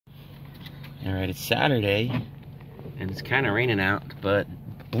Alright, it's Saturday, and it's kind of raining out, but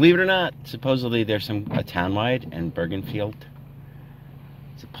believe it or not, supposedly there's a Townwide in Bergenfield.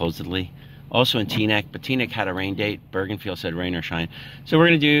 Supposedly. Also in Teaneck, but Teaneck had a rain date. Bergenfield said rain or shine. So what we're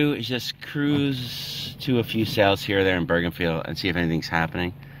going to do is just cruise to a few sales here or there in Bergenfield and see if anything's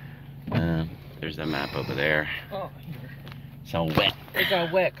happening. There's the map over there. Oh, here. It's all wet. It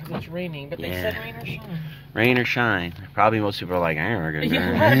got wet because it's raining, but Yeah. they said rain or shine. Rain or shine. Probably most people are like, I don't know.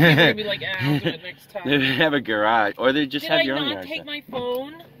 Yeah, they're going to be like, I'll do it next time. They have a garage, or they just have your own Did I garage. not take my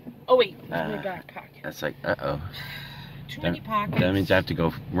phone? Oh, wait, it's in my back pocket. That's like, uh-oh. Too many pockets. That means I have to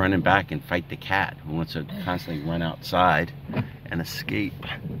go running back and fight the cat who wants to constantly run outside and escape,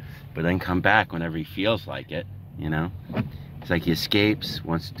 but then come back whenever he feels like it, you know? It's like he escapes,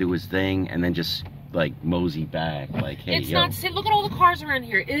 wants to do his thing, and then just like mosey back, like, hey, it's not safe. Look at all the cars around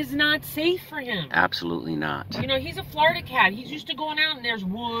here. It is not safe for him. Absolutely not. You know, he's a Florida cat. He's used to going out and there's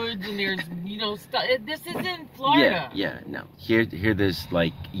woods and there's, you know, stuff. This isn't Florida. Yeah, no. Here there's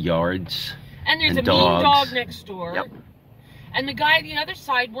like yards and there's and a mean dogs. dog next door. Yep. And the guy on the other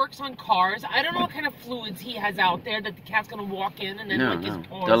side works on cars. I don't know what kind of fluids he has out there that the cat's gonna walk in and then like his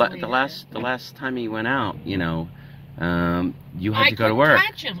paws. The last time he went out, you know, you had to go to work. I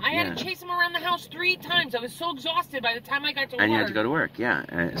couldn't catch him. I had to chase him around the house 3 times. I was so exhausted by the time I got to work. And you had to go to work,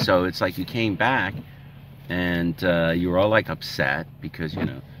 yeah. So it's like you came back, and you were all like upset because, you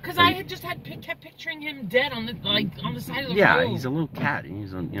know. Because I had just kept picturing him dead on the side of the road. Yeah, he's a little cat.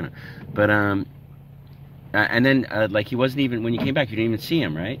 He's on, you know, but and then like he wasn't even when you came back. You didn't even see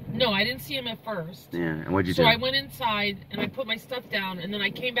him, right? No, I didn't see him at first. Yeah, and what'd you do? So I went inside and I put my stuff down, and then I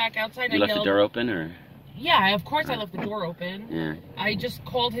came back outside. You left the door open, or? Yeah, of course I left the door open. Yeah. I just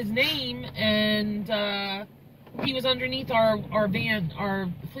called his name, and he was underneath our van, our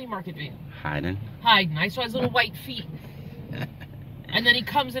flea market van. Hiding. I saw his little white feet. And then he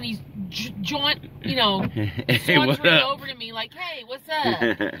comes and he's you know, sauntering over to me like, hey, what's up?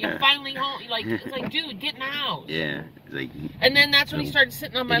 You're finally home. Like, it's like, dude, get in the house. Yeah. Like, and then that's when he started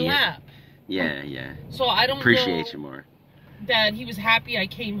sitting on my lap. Yeah. So I don't appreciate know you more. That he was happy I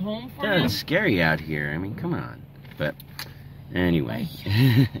came home for him. It's scary out here. I mean, come on. But anyway,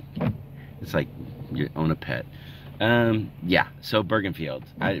 it's like you own a pet. Yeah, so Bergenfield.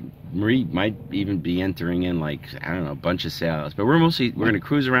 Marie might even be entering in, like, I don't know, a bunch of sales. But we're going to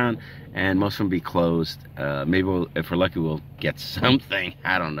cruise around, and most of them be closed. Maybe if we're lucky, we'll get something.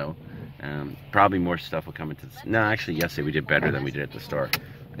 I don't know. Probably more stuff will come into this. No, actually, yesterday we did better than we did at the store.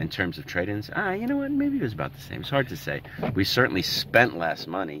 In terms of trade-ins, you know what, maybe it was about the same. It's hard to say. We certainly spent less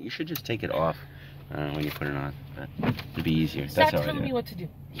money. You should just take it off when you put it on. But it'd be easier. Stop telling me what to do.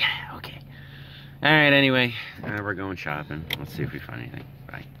 Yeah, okay. Alright, anyway, we're going shopping. Let's see if we find anything.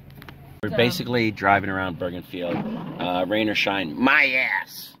 Bye. We're basically driving around Bergenfield. Rain or shine. My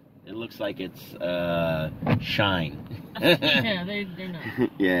ass! It looks like it's shine. Yeah, they're not.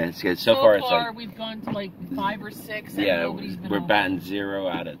 Yeah, it's good. So far it's like, we've gone to like 5 or 6. And yeah, nobody's been we're home. batting 0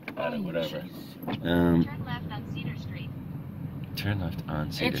 out of whatever. Turn left on Cedar Street. Turn left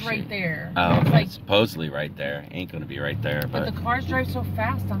on Cedar It's Street. right there. Oh, it's okay. like, Supposedly right there. Ain't gonna be right there, but the cars drive so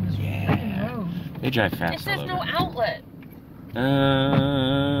fast on this freaking road. They drive fast. It says all no over. outlet.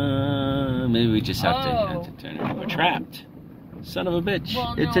 Maybe we just have to turn around. We're trapped. Son of a bitch.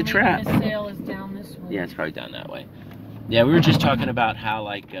 Well, it's no, a trap. The sale is down this way. Yeah, it's probably down that way. Yeah, we were just talking about how,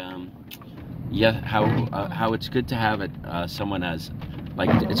 like, how it's good to have someone as, like,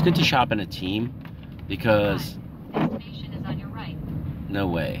 it's good to shop in a team, because. Destination is on your right. No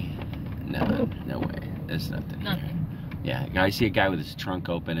way. No way. There's nothing. Nothing. Yeah, I see a guy with his trunk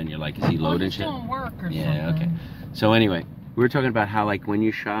open, and you're like, is he loading he's shit? doing work or Yeah, something. okay. So anyway, we were talking about how, like, when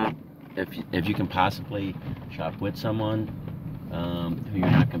you shop, if you can possibly shop with someone who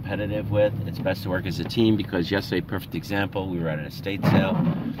you're not competitive with, it's best to work as a team, because yesterday, perfect example, we were at an estate sale,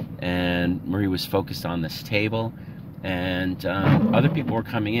 and Marie was focused on this table, and other people were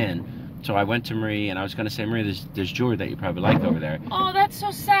coming in. So I went to Marie, and I was going to say, Marie, there's jewelry that you probably like over there. Oh, that's so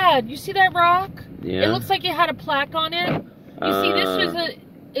sad. You see that rock? Yeah. It looks like it had a plaque on it. You see, this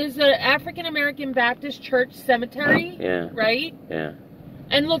is an African American Baptist church cemetery. Yeah. Right? Yeah.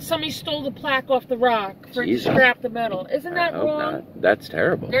 And look, somebody stole the plaque off the rock for Jesus. scrap the metal. Isn't that I hope wrong? not. That's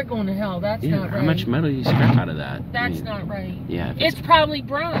terrible. They're going to hell. That's Yeah, not right. how much metal do you scrap out of that? That's not right. Yeah. It's probably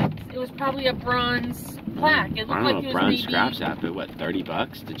bronze. It was probably a bronze plaque. It looked I don't like know, it was bronze maybe, scraps out, but what,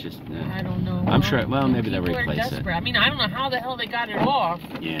 $30 to just... I don't know. I'm sure, well, maybe they'll People are replace it. desperate. I mean, I don't know how the hell they got it off.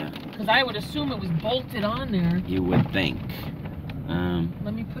 Yeah. Because I would assume it was bolted on there. You would think.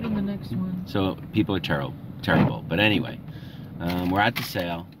 Let me put in the next one. So, people are terrible. But anyway, we're at the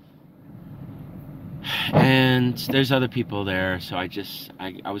sale. And there's other people there, so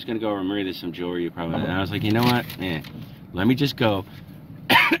I was gonna go over and Maria some jewelry probably, and I was like, you know what? Let me just go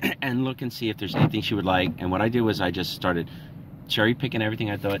and look and see if there's anything she would like. And what I did was I just started cherry picking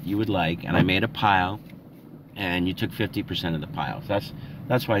everything I thought you would like, and I made a pile, and you took 50% of the pile. So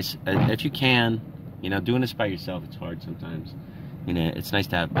that's why if you can, you know, doing this by yourself, it's hard sometimes. You know, it's nice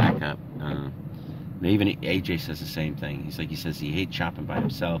to have backup. Even AJ says the same thing. He says he hates shopping by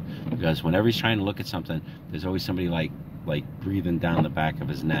himself because whenever he's trying to look at something, there's always somebody like breathing down the back of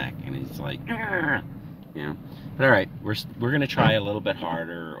his neck, and he's like, argh! You know. But all right, we're gonna try a little bit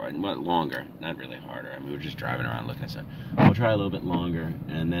harder or longer. Not really harder. I mean, we're just driving around looking at stuff. We'll try a little bit longer,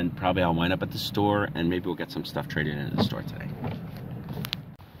 and then probably I'll wind up at the store, and maybe we'll get some stuff traded into the store today.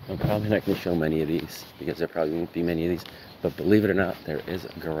 I'm probably not gonna show many of these because there probably won't be many of these. But believe it or not, there is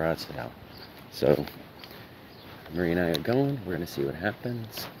a garage sale. So, Marie and I are going. We're going to see what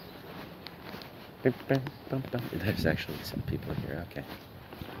happens. There's actually some people here. Okay.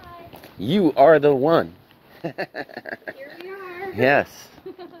 Hi. You are the one. Here we are. Yes.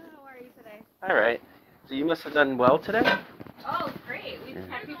 How are you today? All right. So you must have done well today? Oh, great. We've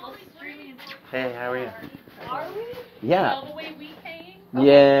had people streaming. Hey, how are you? Are we? Yeah. All the way we came?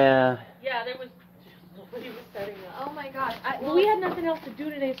 Yeah. Yeah, there was nobody was setting up. Oh my gosh. Well, we had nothing else to do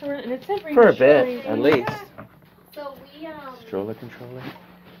today, so and it said For a bit, at least. So we Stroller controller.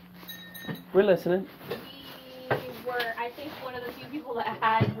 We're listening. we were, I think, one of the few people that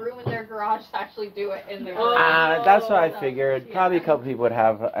had room in their garage to actually do it in their Oh. garage. That's what I figured. Probably a couple people would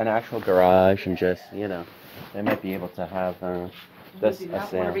have an actual garage and just, you know, they might be able to have this We a did not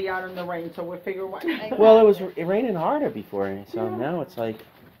want to sale. be out in the rain, so we'll figure what. Well, it was raining harder before, so now it's like,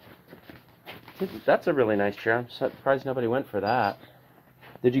 that's a really nice chair. I'm surprised nobody went for that.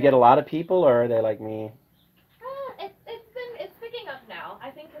 Did you get a lot of people, or are they like me? It's picking up now. I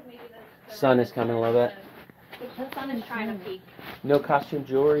think because maybe the Sun is coming a little bit. The sun is trying to peak. No costume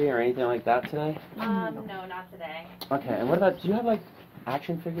jewelry or anything like that today? No, not today. Okay, and what about, do you have like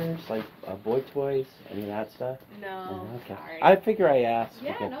action figures, like boy toys, any of that stuff? No, Okay. sorry. I figure I asked.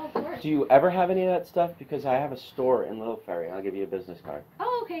 Yeah, Okay. no, of course. Do you ever have any of that stuff? Because I have a store in Little Ferry. I'll give you a business card.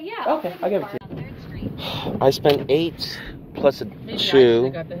 Oh, okay, yeah. Okay, I'll give it to you. 3rd Street. I spent 8 plus a Maybe I 2.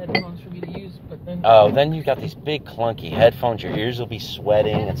 got the headphones for me to use, but then. Oh, then you got these big clunky headphones. Your ears will be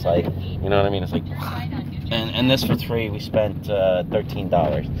sweating. It's like, you know what I mean? It's like, and this for 3, we spent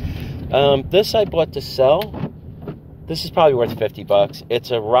 $13. This I bought to sell. This is probably worth $50.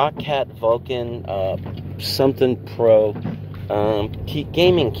 It's a Roccat Vulcan something Pro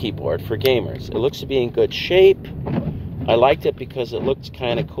gaming keyboard for gamers. It looks to be in good shape. I liked it because it looks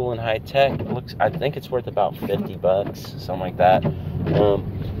kind of cool and high tech. I think it's worth about $50, something like that.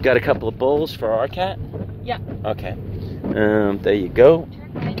 Got a couple of bowls for our cat. Yeah. Okay. There you go.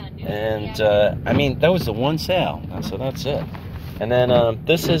 And I mean, that was the one sale, so that's it. And then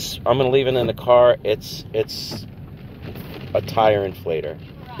this is, I'm gonna leave it in the car. It's a tire inflator,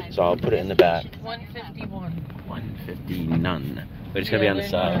 so I'll put it in the back. 151. 150 none, but it's gonna be on the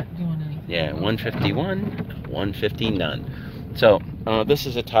side. Yeah, 151, 150 none. So this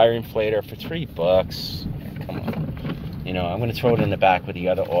is a tire inflator for $3. Yeah, come on, you know, I'm gonna throw it in the back with the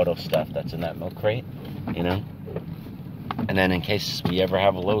other auto stuff that's in that milk crate, you know. And then in case we ever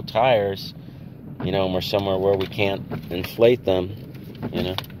have low tires, you know, and we're somewhere where we can't inflate them, you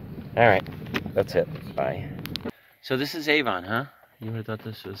know. All right, that's it. Bye. So this is Avon, huh? You would have thought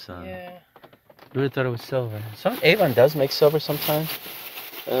this was, Yeah. you would have thought it was silver. Avon does make silver sometimes.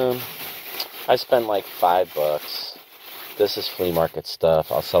 I spent like $5. This is flea market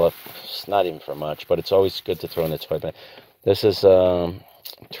stuff. I'll sell it, it's not even for much, but it's always good to throw in the toy bag. This is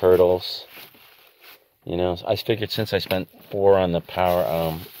turtles. You know, I figured since I spent $4 on the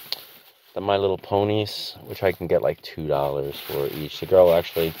the My Little Ponies, which I can get like $2 for each. The girl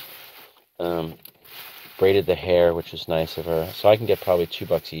actually braided the hair, which was nice of her. So I can get probably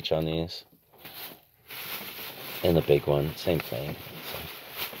 $2 each on these. And the big one, same thing. So,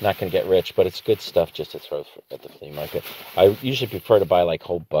 not going to get rich, but it's good stuff just to throw at the flea market. I usually prefer to buy like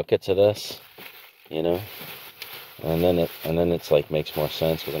whole buckets of this, you know. And then it's like makes more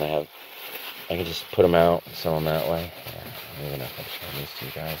sense because then I can just put them out and sell them that way. Yeah, I don't even know if I'm showing these to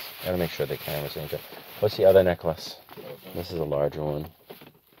you guys. I gotta make sure the camera's in good. What's the other necklace? This is a larger one.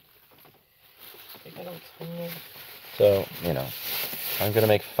 So, you know, I'm gonna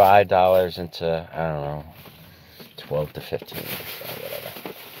make $5 into, I don't know, 12 to 15 or so, whatever.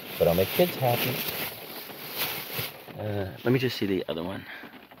 But I'll make kids happy. Let me just see the other one.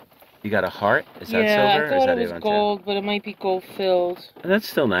 You got a heart? Is that silver? I thought or is it was that gold, but it might be gold filled. That's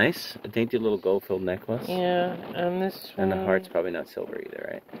still nice. A dainty little gold filled necklace. Yeah, and this one. And the heart's probably not silver either,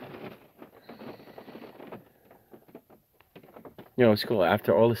 right? You know, it's cool.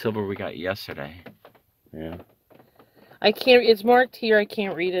 After all the silver we got yesterday. Yeah. I can't. It's marked here. I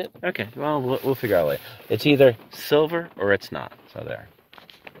can't read it. Okay. Well, we'll figure out later. It's either silver or it's not. So there.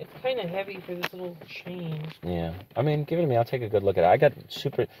 It's kind of heavy for this little chain. Yeah. I mean, give it to me. I'll take a good look at it. I got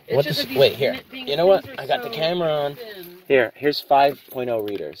super. It's just Wait here. You know what? I got the so camera on. thin. Here's 5.0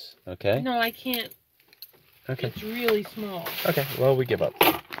 readers. Okay. No, I can't. Okay. It's really small. Okay. Well, we give up.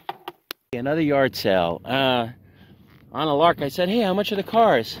 Another yard sale. On a lark, I said, hey, how much are the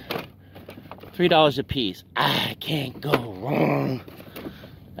cars? $3 a piece. I can't go wrong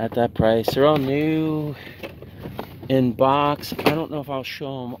at that price. They're all new in box. I don't know if I'll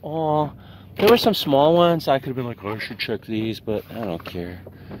show them all. There were some small ones. I could have been like, oh, I should check these, but I don't care.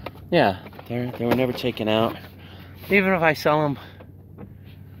 Yeah, they were never taken out. Even if I sell them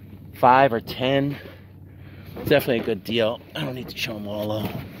 5 or 10, it's definitely a good deal. I don't need to show them all, though,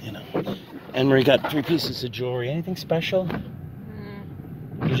 you know. And we got 3 pieces of jewelry. Anything special?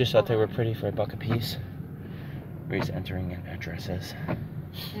 You just thought they were pretty for $1 a piece? Or he's entering addresses.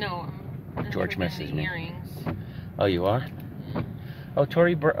 No, I'm George messaged me. Earrings. Oh, you are? Oh,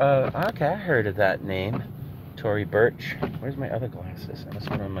 okay, I heard of that name. Tory Birch. Where's my other glasses? I must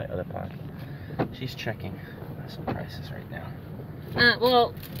put them in my other pocket. She's checking some prices right now.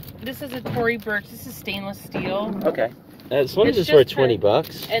 Well, this is a Tory Birch. This is stainless steel. Okay. As long as it's for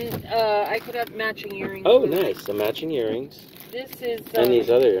 $20. And I could have matching earrings. Oh, nice. The matching earrings. This is. And these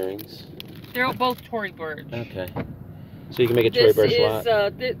other earrings. They're both Tory Birch. Okay. So you can make a Tory Birch lot.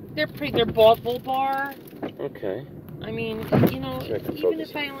 They're pretty. They're bull bar. Okay. I mean, you know, even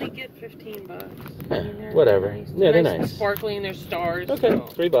if I only get $15, I mean, whatever. Nice. Yeah, they're nice. And nice. Sparkly and they're stars. Okay, so.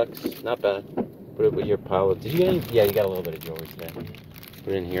 $3. Not bad. Put it with your pile of. Did you get any? Yeah, you got a little bit of jewelry today.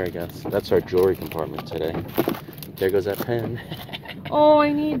 Put it in here, I guess. That's our jewelry compartment today. There goes that pen. Oh,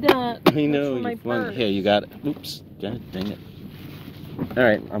 I need that. I know. You flung. Here, you got it. Oops. God dang it. All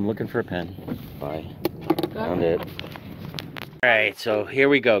right, I'm looking for a pen. Bye. Found it. All right, so here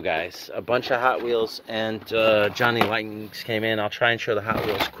we go, guys. A bunch of Hot Wheels and Johnny Lightnings came in. I'll try and show the Hot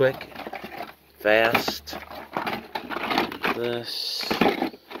Wheels quick, fast. This.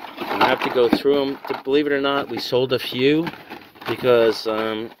 I have to go through them. Believe it or not, we sold a few because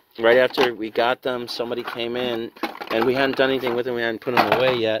right after we got them, somebody came in and we hadn't done anything with them. We hadn't put them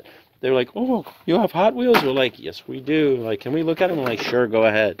away yet. They were like, "Oh, you have Hot Wheels?" We're like, "Yes, we do." Like, "Can we look at them?" We're like, "Sure, go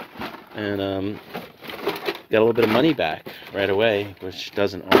ahead." And got a little bit of money back right away, which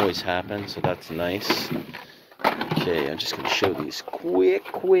doesn't always happen, so that's nice. Okay, I'm just going to show these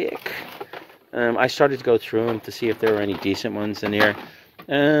quick. I started to go through them to see if there were any decent ones in here,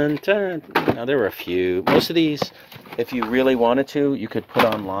 and now there were a few. Most of these, if you really wanted to, you could put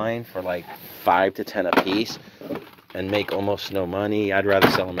online for like 5 to 10 a piece and make almost no money. I'd rather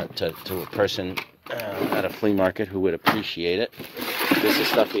sell them to a person at a flea market who would appreciate it. This is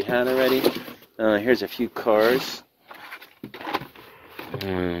stuff we had already. Here's a few cars.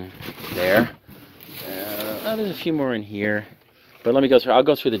 There. There's a few more in here. But let me go through. I'll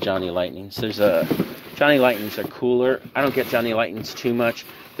go through the Johnny Lightnings. Johnny Lightnings are cooler. I don't get Johnny Lightnings too much.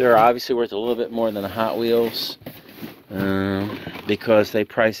 They're obviously worth a little bit more than the Hot Wheels. Because they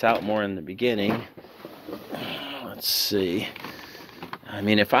price out more in the beginning. Let's see. I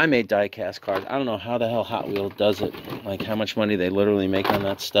mean, if I made die-cast cars, I don't know how the hell Hot Wheels does it. Like, how much money they literally make on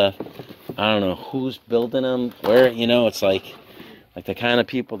that stuff. I don't know who's building them, where, you know, it's like the kind of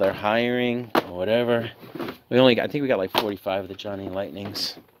people they're hiring, or whatever. I think we got like 45 of the Johnny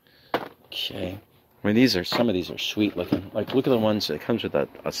Lightnings. Okay. I mean, some of these are sweet looking. Like, look at the ones that comes with a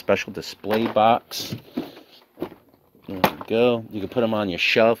special display box. There you go. You can put them on your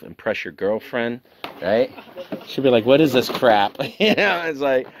shelf, impress your girlfriend, right? She'll be like, "What is this crap?" You know, it's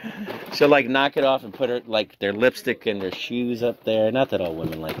like she'll like knock it off and put her like their lipstick and their shoes up there. Not that all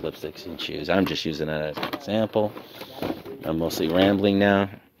women like lipsticks and shoes. I'm just using that as an example. I'm mostly rambling now,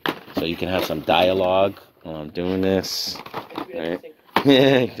 so you can have some dialogue while I'm doing this. Right?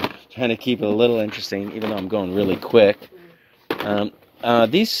 Trying to keep it a little interesting, even though I'm going really quick.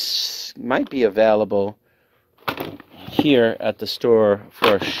 These might be available here at the store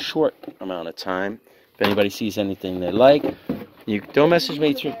for a short amount of time. If anybody sees anything they like, you don't message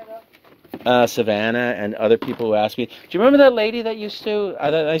me through Savannah and other people who ask me. Do you remember that lady that used to,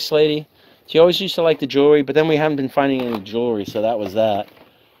 that nice lady? She always used to like the jewelry, but then we haven't been finding any jewelry, so that was that.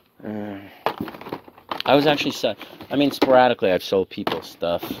 I was actually, sporadically I've sold people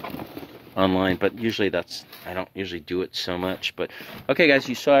stuff online, but usually I don't usually do it so much. But okay, guys,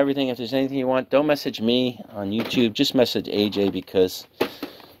 you saw everything. If there's anything you want, don't message me on YouTube. Just message AJ because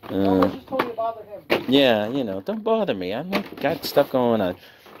yeah, you know, don't bother me. I've got stuff going on.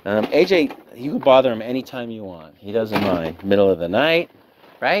 AJ, you can bother him anytime you want. He doesn't mind. Middle of the night,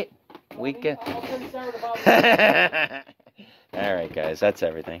 right? Weekend. All right, guys, that's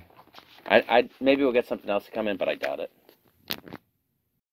everything. I maybe we'll get something else to come in, but I doubt it.